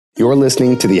You're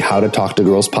listening to the How to Talk to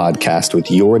Girls podcast with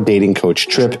your dating coach,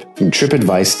 Trip, from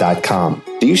tripadvice.com.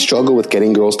 Do you struggle with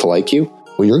getting girls to like you?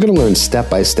 Well, you're going to learn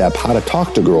step-by-step how to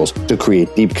talk to girls to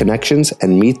create deep connections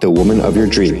and meet the woman of your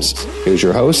dreams. Here's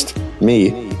your host,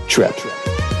 me, Trip.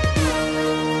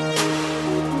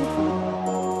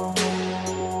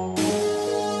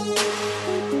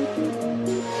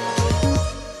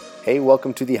 Hey,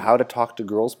 welcome to the How to Talk to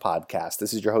Girls podcast.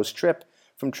 This is your host, Trip,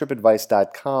 from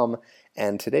tripadvice.com.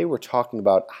 And today we're talking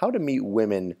about how to meet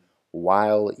women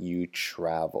while you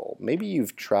travel. Maybe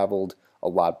you've traveled a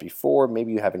lot before,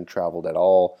 maybe you haven't traveled at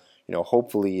all.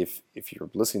 Hopefully if you're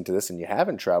listening to this and you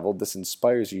haven't traveled, this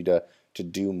inspires you to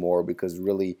do more, because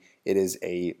really it is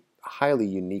a highly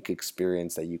unique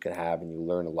experience that you can have, and you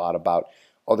learn a lot about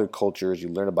other cultures, you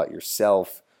learn about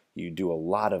yourself, you do a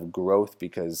lot of growth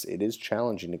because it is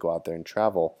challenging to go out there and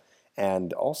travel.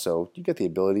 And also, you get the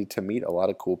ability to meet a lot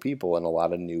of cool people and a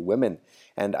lot of new women.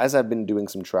 And as I've been doing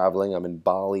some traveling, I'm in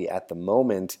Bali at the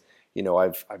moment.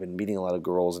 I've been meeting a lot of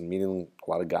girls and meeting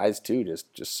a lot of guys too,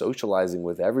 just socializing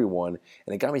with everyone.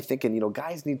 And it got me thinking,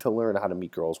 guys need to learn how to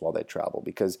meet girls while they travel,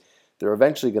 because they're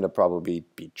eventually going to probably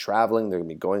be traveling. They're going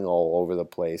to be going all over the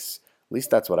place. At least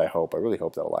that's what I hope. I really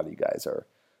hope that a lot of you guys are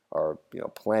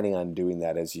planning on doing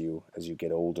that as you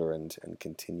get older and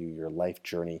continue your life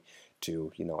journey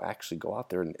to actually go out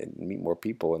there and meet more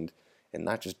people and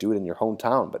not just do it in your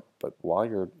hometown, but while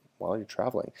you're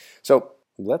traveling. So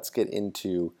let's get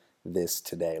into this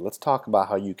today. Let's talk about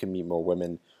how you can meet more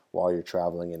women while you're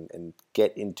traveling and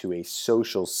get into a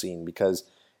social scene, because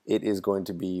it is going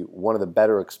to be one of the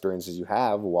better experiences you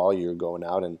have while you're going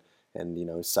out and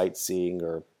sightseeing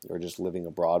or just living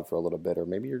abroad for a little bit, or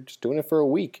maybe you're just doing it for a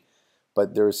week.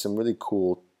 But there's some really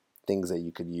cool things that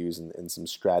you could use and some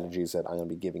strategies that I'm going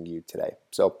to be giving you today.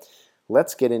 So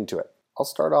let's get into it. I'll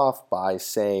start off by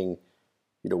saying,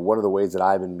 one of the ways that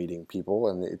I've been meeting people,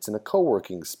 and it's in a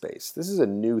co-working space. This is a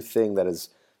new thing that has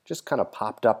just kind of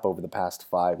popped up over the past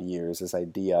 5 years, this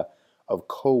idea of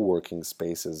co-working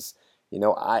spaces.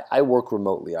 I work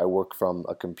remotely. I work from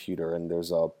a computer, and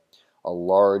there's a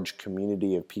large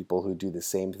community of people who do the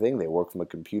same thing. They work from a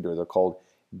computer. They're called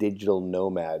digital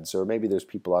nomads, or maybe there's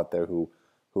people out there who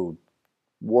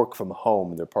work from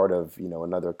home. They're part of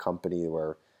another company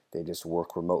where they just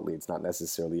work remotely. It's not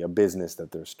necessarily a business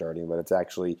that they're starting, but it's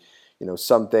actually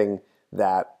something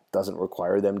that doesn't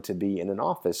require them to be in an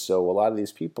office. So a lot of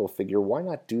these people figure, why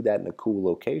not do that in a cool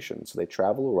location? So they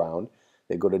travel around.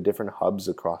 They go to different hubs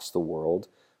across the world.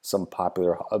 Some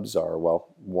popular hubs are,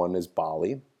 one is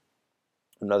Bali.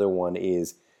 Another one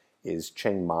is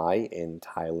Chiang Mai in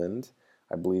Thailand.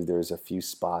 I believe there's a few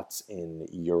spots in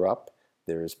Europe.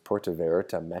 There's Puerto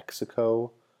Vallarta,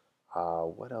 Mexico.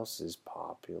 What else is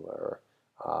popular?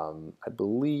 I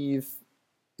believe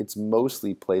it's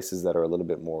mostly places that are a little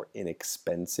bit more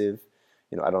inexpensive.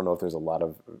 I don't know if there's a lot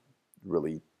of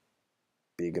really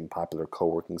big and popular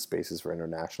co-working spaces for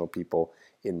international people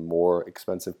in more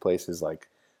expensive places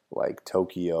like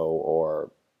Tokyo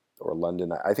or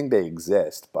London. I think they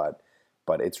exist, but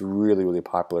it's really, really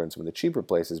popular in some of the cheaper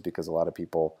places, because a lot of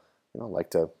people like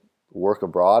to work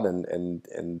abroad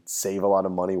and save a lot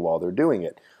of money while they're doing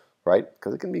it, right?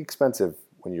 Because it can be expensive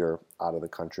when you're out of the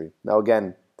country. Now,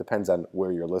 again, depends on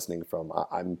where you're listening from.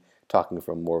 I'm talking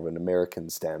from more of an American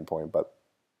standpoint, but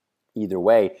either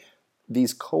way,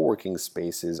 these co-working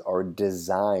spaces are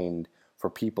designed for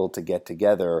people to get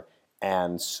together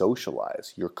and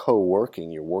socialize. You're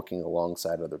co-working, you're working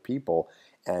alongside other people,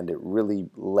 and it really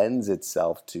lends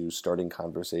itself to starting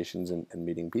conversations and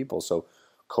meeting people. So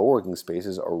co-working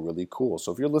spaces are really cool.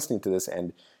 So if you're listening to this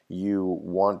and you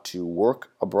want to work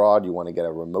abroad, you want to get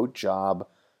a remote job,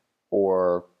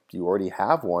 or you already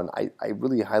have one, I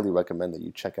really highly recommend that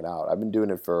you check it out. I've been doing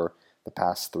it for the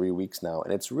past 3 weeks now,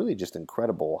 and it's really just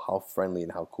incredible how friendly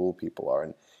and how cool people are,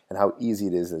 and how easy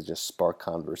it is to just spark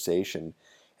conversation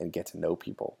and get to know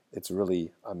people. It's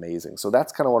really amazing. So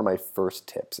that's kind of one of my first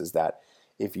tips, is that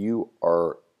if you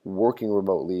are working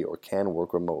remotely or can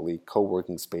work remotely,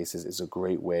 co-working spaces is a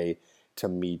great way to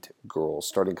meet girls.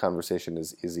 Starting conversation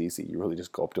is easy. You really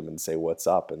just go up to them and say what's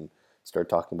up and start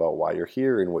talking about why you're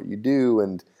here and what you do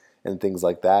and things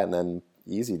like that. And then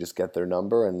easy, just get their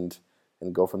number and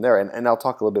go from there. And I'll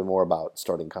talk a little bit more about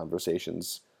starting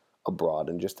conversations abroad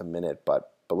in just a minute,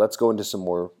 but let's go into some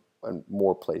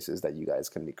more places that you guys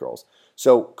can meet girls.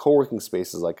 So co-working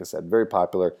spaces, like I said, very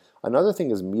popular. Another thing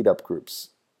is meetup groups.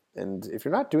 And if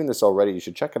you're not doing this already, you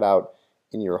should check it out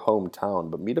in your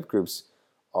hometown. But meetup groups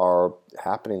are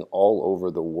happening all over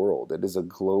the world. It is a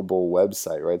global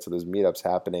website, right? So there's meetups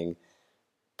happening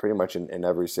pretty much in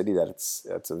every city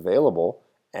that's available.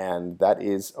 And that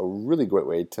is a really great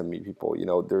way to meet people.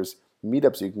 There's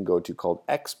meetups you can go to called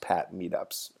expat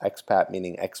meetups. Expat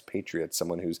meaning expatriate,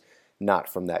 someone who's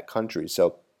not from that country.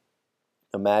 So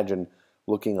imagine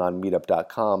looking on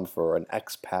meetup.com for an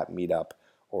expat meetup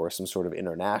or some sort of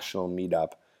international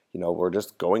meetup. We're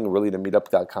just going really to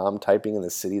meetup.com, typing in the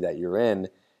city that you're in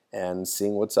and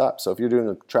seeing what's up. So if you're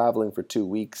doing traveling for 2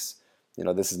 weeks,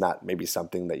 this is not maybe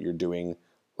something that you're doing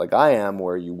like I am,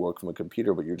 where you work from a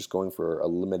computer, but you're just going for a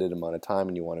limited amount of time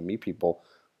and you want to meet people.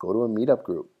 Go to a meetup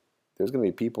group. There's going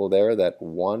to be people there that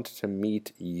want to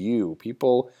meet you.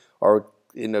 People are,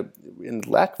 in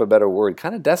lack of a better word,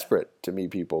 kind of desperate to meet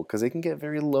people because they can get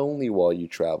very lonely while you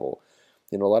travel.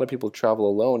 A lot of people travel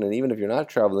alone, and even if you're not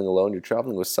traveling alone, you're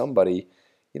traveling with somebody.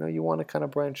 You want to kind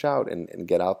of branch out and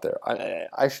get out there.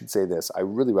 I should say this. I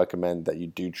really recommend that you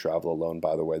do travel alone,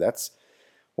 by the way. That's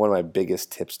one of my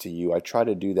biggest tips to you. I try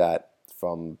to do that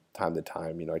from time to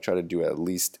time. I try to do it at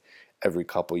least every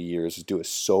couple years, do a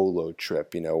solo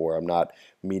trip, where I'm not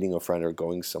meeting a friend or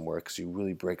going somewhere, because you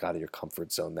really break out of your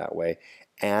comfort zone that way.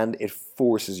 And it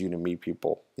forces you to meet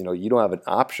people. You don't have an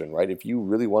option, right? If you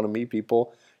really want to meet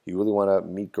people, you really want to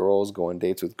meet girls, go on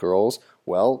dates with girls,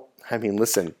 well,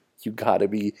 listen, you got to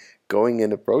be going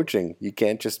and approaching. You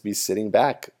can't just be sitting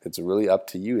back. It's really up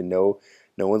to you, and no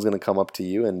one's going to come up to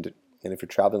you. And if you're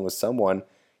traveling with someone,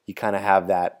 you kind of have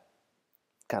that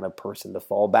kind of person to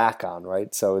fall back on,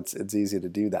 right? So it's easy to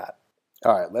do that.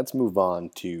 All right, let's move on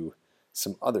to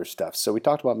some other stuff. So we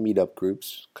talked about meetup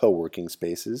groups, co-working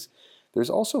spaces. There's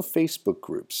also Facebook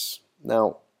groups.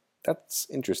 Now, that's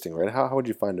interesting, right? How would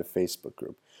you find a Facebook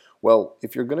group? Well,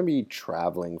 if you're going to be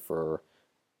traveling for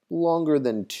longer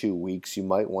than 2 weeks, you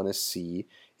might want to see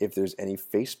if there's any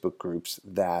Facebook groups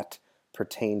that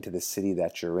pertain to the city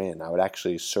that you're in. I would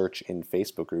actually search in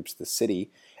Facebook groups the city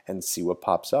and see what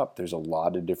pops up. There's a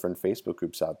lot of different Facebook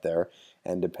groups out there,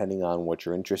 and depending on what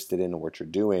you're interested in and what you're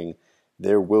doing,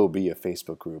 there will be a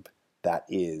Facebook group that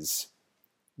is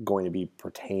going to be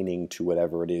pertaining to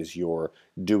whatever it is you're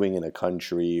doing in a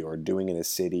country or doing in a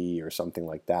city or something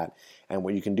like that. And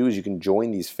what you can do is you can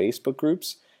join these Facebook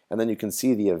groups, and then you can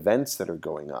see the events that are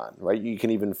going on, right? You can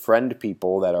even friend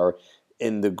people that are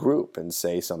in the group and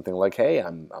say something like, "Hey,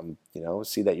 I'm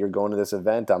see that you're going to this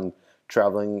event. I'm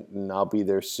traveling and I'll be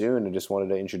there soon, and just wanted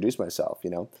to introduce myself."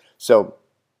 So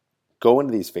go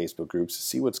into these Facebook groups,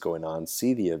 see what's going on,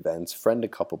 see the events, friend a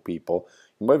couple people.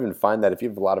 You might even find that if you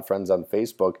have a lot of friends on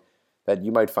Facebook, that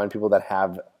you might find people that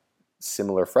have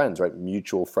similar friends, right?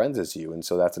 Mutual friends as you. And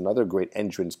so that's another great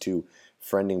entrance to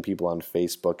friending people on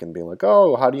Facebook and being like,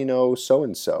 "Oh, how do you know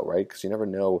so-and-so," right? Because you never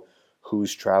know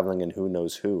who's traveling and who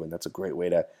knows who. And that's a great way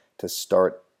to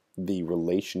start the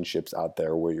relationships out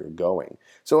there where you're going.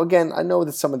 So again, I know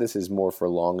that some of this is more for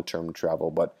long-term travel,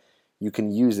 but you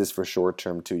can use this for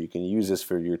short-term too. You can use this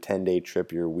for your 10-day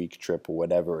trip, your week trip, or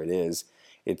whatever it is.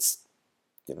 It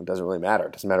doesn't really matter.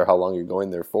 It doesn't matter how long you're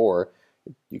going there for.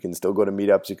 You can still go to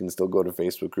meetups. You can still go to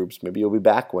Facebook groups. Maybe you'll be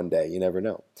back one day. You never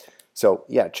know. So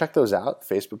yeah, check those out.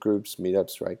 Facebook groups,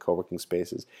 meetups, right? Co-working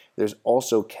spaces. There's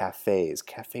also cafes.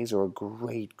 Cafes are a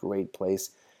great, great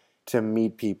place to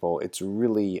meet people. It's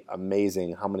really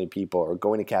amazing how many people are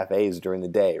going to cafes during the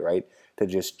day, right? To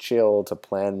just chill, to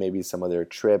plan maybe some of their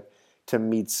trip, to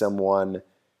meet someone,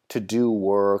 to do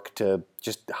work, to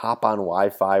just hop on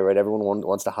Wi-Fi, right? Everyone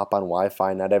wants to hop on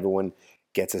Wi-Fi. Not everyone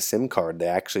gets a SIM card. They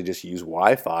actually just use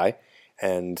Wi-Fi,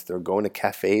 and they're going to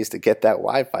cafes to get that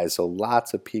Wi-Fi. So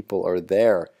lots of people are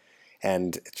there,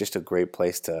 and it's just a great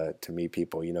place to meet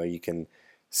people. You can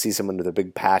see someone with a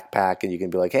big backpack, and you can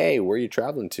be like, "Hey, where are you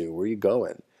traveling to? Where are you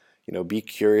going?" Be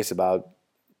curious about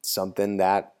something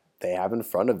that they have in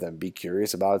front of them. Be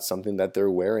curious about something that they're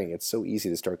wearing. It's so easy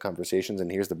to start conversations, and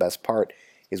here's the best part,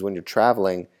 is when you're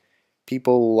traveling,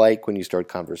 people like when you start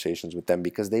conversations with them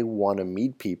because they want to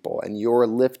meet people, and you're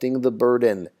lifting the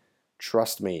burden.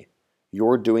 Trust me,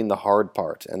 you're doing the hard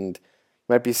part. And you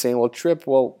might be saying, "Well, Trip,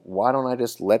 why don't I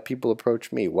just let people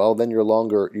approach me?" Well, then you're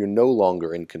no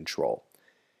longer in control.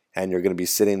 And you're going to be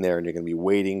sitting there and you're going to be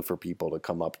waiting for people to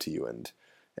come up to you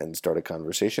and start a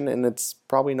conversation, and it's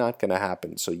probably not going to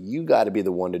happen. So you got to be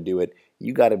the one to do it.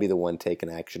 You got to be the one taking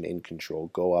action, in control.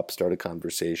 Go up, start a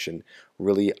conversation,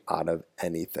 really out of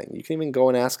anything. You can even go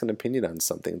and ask an opinion on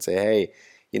something and say, "Hey,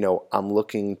 I'm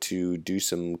looking to do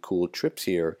some cool trips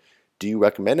here. Do you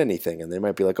recommend anything?" And they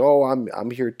might be like, "Oh,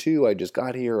 I'm here too. I just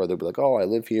got here." Or they'll be like, "Oh, I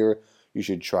live here. You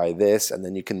should try this." And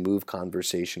then you can move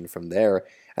conversation from there.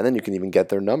 And then you can even get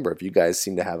their number if you guys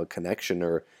seem to have a connection,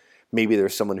 or maybe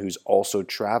there's someone who's also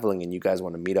traveling and you guys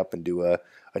want to meet up and do a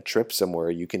trip somewhere.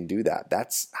 You can do that.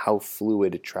 That's how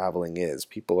fluid traveling is.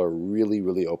 People are really,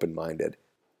 really open-minded.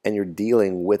 and you're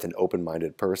dealing with an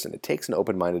open-minded person. It takes an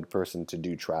open-minded person to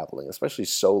do traveling, especially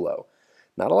solo.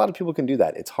 Not a lot of people can do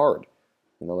that. It's hard.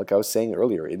 Like I was saying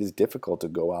earlier, it is difficult to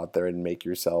go out there and make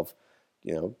yourself,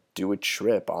 do a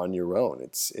trip on your own.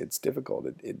 It's difficult.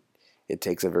 It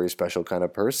takes a very special kind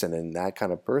of person, and that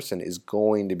kind of person is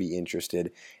going to be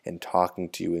interested in talking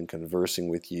to you and conversing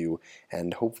with you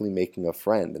and hopefully making a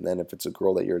friend. And then if it's a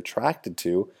girl that you're attracted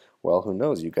to, well, who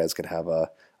knows? You guys could have a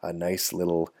nice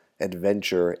little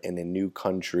adventure in a new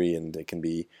country, and it can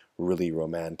be really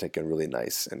romantic and really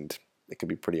nice, and it can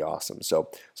be pretty awesome. So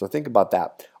think about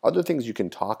that. Other things you can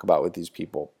talk about with these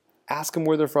people. Ask them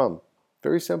where they're from.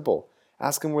 Very simple.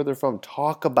 Ask them where they're from.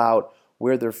 Talk about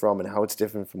where they're from and how it's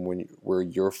different from where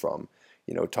you're from.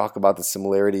 Talk about the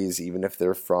similarities, even if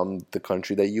they're from the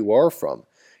country that you are from.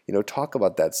 Talk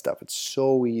about that stuff. It's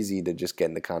so easy to just get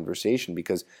in the conversation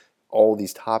because all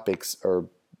these topics are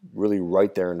really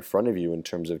right there in front of you in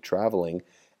terms of traveling,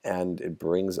 and it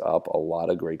brings up a lot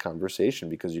of great conversation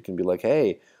because you can be like,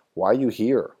 hey, why are you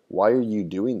here? Why are you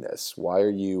doing this? Why are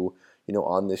you,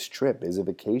 on this trip? Is it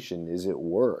vacation? Is it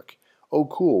work? Oh,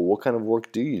 cool. What kind of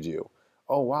work do you do?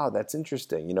 Oh, wow, that's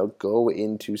interesting. Go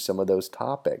into some of those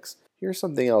topics. Here's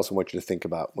something else I want you to think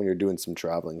about when you're doing some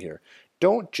traveling here.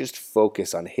 Don't just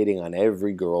focus on hitting on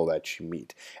every girl that you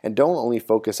meet. And don't only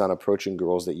focus on approaching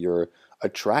girls that you're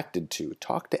attracted to.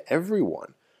 Talk to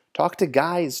everyone. Talk to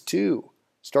guys too.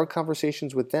 Start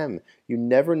conversations with them. You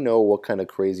never know what kind of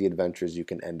crazy adventures you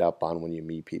can end up on when you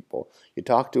meet people. You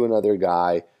talk to another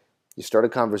guy, you start a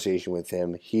conversation with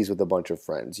him, he's with a bunch of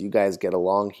friends. You guys get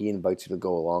along, he invites you to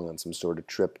go along on some sort of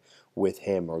trip with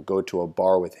him or go to a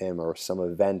bar with him or some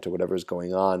event or whatever's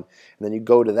going on. And then you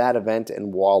go to that event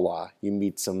and voila, you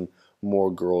meet some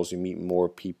more girls, you meet more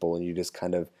people, and you just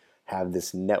kind of have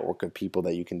this network of people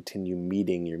that you continue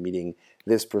meeting. You're meeting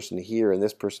this person here and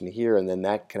this person here, and then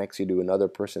that connects you to another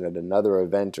person at another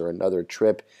event or another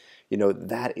trip.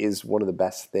 That is one of the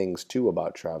best things too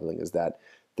about traveling, is that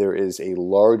there is a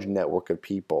large network of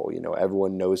people.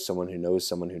 Everyone knows someone who knows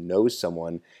someone who knows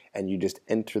someone, and you just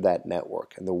enter that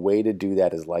network. And the way to do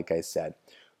that is, like I said,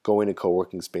 going to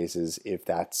co-working spaces if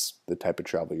that's the type of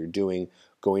travel you're doing,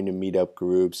 going to meetup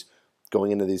groups,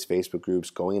 going into these Facebook groups,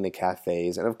 going into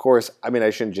cafes. And of course, I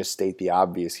shouldn't just state the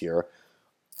obvious here.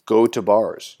 Go to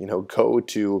bars, go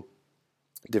to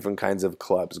different kinds of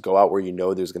clubs. Go out where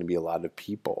there's going to be a lot of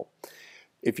people.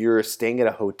 If you're staying at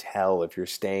a hotel, if you're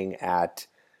staying at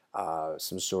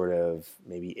some sort of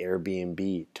maybe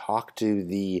Airbnb, talk to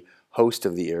the host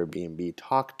of the Airbnb,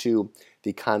 talk to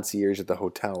the concierge at the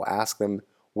hotel, ask them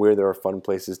where there are fun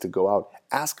places to go out,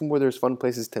 ask them where there's fun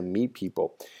places to meet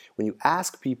people. When you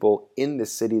ask people in the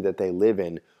city that they live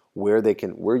in where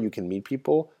you can meet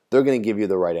people, they're going to give you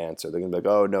the right answer. They're going to be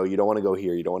like, oh no, you don't want to go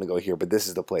here, you don't want to go here, but this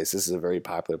is the place. This is a very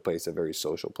popular place, a very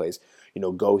social place.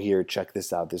 Go here, check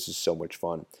this out. This is so much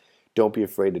fun. Don't be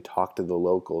afraid to talk to the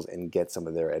locals and get some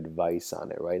of their advice on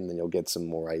it, right? And then you'll get some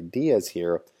more ideas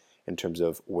here in terms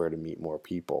of where to meet more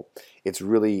people. It's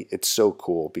so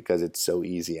cool because it's so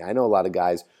easy. I know a lot of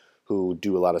guys who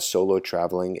do a lot of solo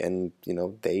traveling, and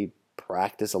they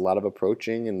practice a lot of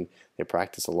approaching and they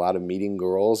practice a lot of meeting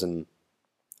girls and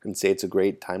say it's a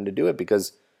great time to do it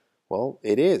because, well,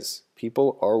 it is.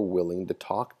 People are willing to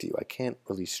talk to you. I can't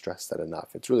really stress that enough.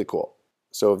 It's really cool.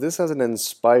 So if this hasn't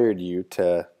inspired you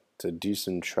to do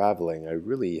some traveling, I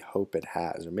really hope it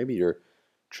has. Or maybe you're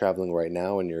traveling right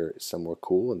now and you're somewhere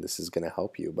cool and this is going to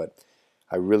help you. But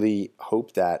I really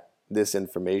hope that this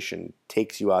information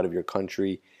takes you out of your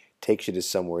country, takes you to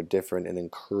somewhere different, and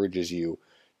encourages you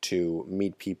to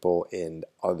meet people in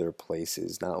other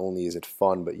places. Not only is it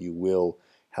fun, but you will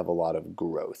have a lot of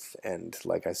growth. And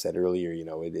like I said earlier,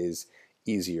 it is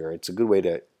easier. It's a good way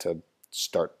to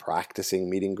start practicing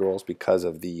meeting girls because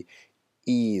of the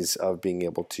ease of being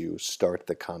able to start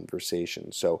the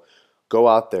conversation. So go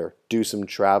out there, do some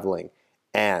traveling,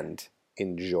 and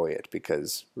enjoy it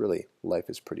because really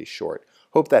life is pretty short.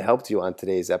 Hope that helped you on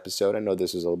today's episode. I know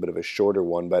this is a little bit of a shorter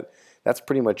one, but that's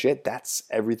pretty much it. That's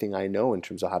everything I know in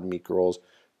terms of how to meet girls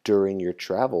during your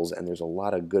travels, and there's a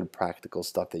lot of good practical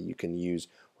stuff that you can use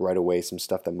right away, some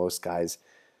stuff that most guys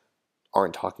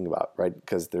aren't talking about, right?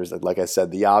 Because there's, like I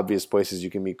said, the obvious places you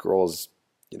can meet girls,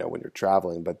 when you're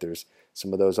traveling, but there's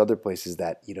some of those other places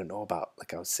that you don't know about,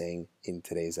 like I was saying in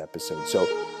today's episode. So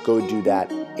go do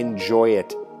that, enjoy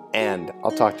it, and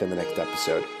I'll talk to you in the next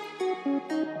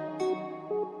episode.